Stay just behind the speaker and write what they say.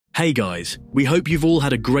Hey guys, we hope you've all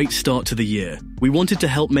had a great start to the year. We wanted to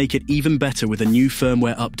help make it even better with a new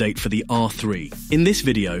firmware update for the R3. In this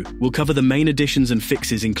video, we'll cover the main additions and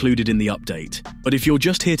fixes included in the update. But if you're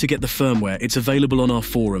just here to get the firmware, it's available on our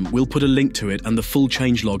forum. We'll put a link to it and the full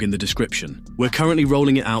changelog in the description. We're currently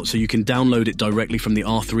rolling it out so you can download it directly from the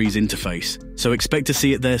R3's interface, so expect to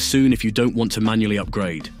see it there soon if you don't want to manually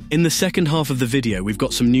upgrade. In the second half of the video, we've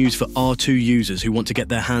got some news for R2 users who want to get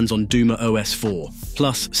their hands on DumaOS 4.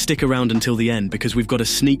 Plus, stick around until the end because we've got a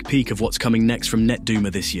sneak peek of what's coming next from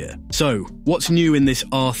Netduma this year. So, what's new in this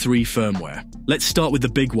R3 firmware? Let's start with the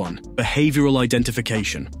big one, Behavioural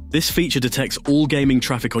Identification. This feature detects all gaming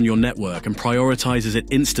traffic on your network and prioritizes it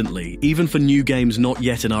instantly, even for new games not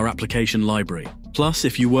yet in our application library. Plus,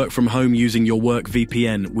 if you work from home using your work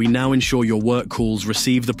VPN, we now ensure your work calls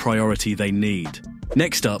receive the priority they need.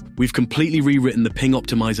 Next up, we've completely rewritten the Ping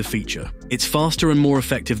Optimiser feature. It's faster and more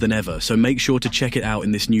effective than ever, so make sure to check it out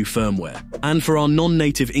in this new firmware. And for our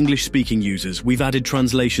non-native English-speaking users, we've added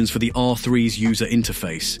translations for the R3's user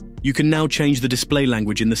interface. You can now change the display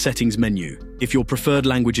language in the settings menu. If your preferred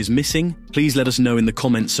language is missing, please let us know in the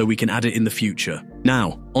comments so we can add it in the future.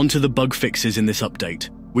 Now, onto the bug fixes in this update.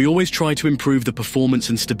 We always try to improve the performance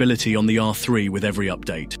and stability on the R3 with every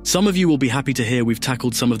update. Some of you will be happy to hear we've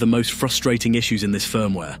tackled some of the most frustrating issues in this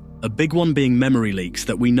firmware. A big one being memory leaks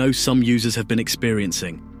that we know some users have been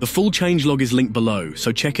experiencing. The full changelog is linked below,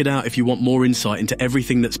 so check it out if you want more insight into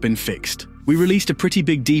everything that's been fixed. We released a pretty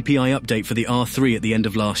big DPI update for the R3 at the end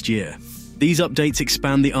of last year. These updates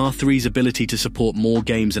expand the R3's ability to support more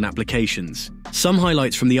games and applications. Some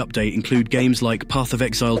highlights from the update include games like Path of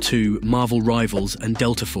Exile 2, Marvel Rivals, and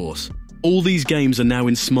Delta Force. All these games are now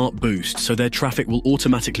in Smart Boost, so their traffic will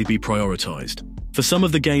automatically be prioritized. For some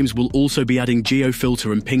of the games, we'll also be adding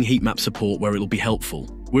GeoFilter and Ping Heatmap support where it'll be helpful.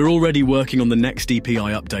 We're already working on the next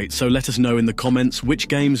DPI update, so let us know in the comments which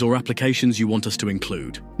games or applications you want us to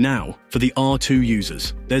include. Now, for the R2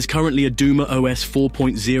 users. There's currently a DumaOS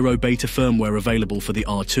 4.0 beta firmware available for the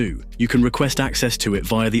R2. You can request access to it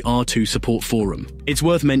via the R2 support forum. It's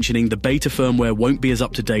worth mentioning the beta firmware won't be as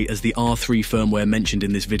up-to-date as the R3 firmware mentioned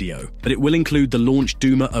in this video, but it will include the launched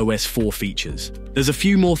DumaOS 4 features. There's a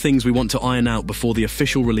few more things we want to iron out before the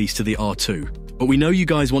official release to the R2. But we know you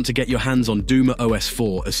guys want to get your hands on DumaOS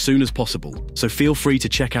 4 as soon as possible, so feel free to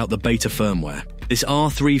check out the beta firmware. This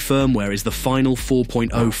R3 firmware is the final 4.0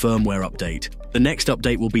 firmware update. The next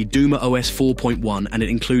update will be DumaOS 4.1 and it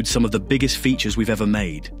includes some of the biggest features we've ever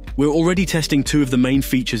made. We're already testing 2 of the main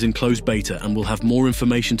features in closed beta and we'll have more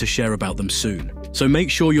information to share about them soon. So make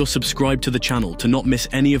sure you're subscribed to the channel to not miss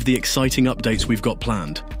any of the exciting updates we've got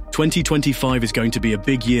planned. 2025 is going to be a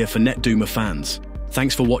big year for Netduma fans.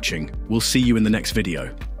 Thanks for watching. We'll see you in the next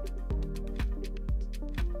video.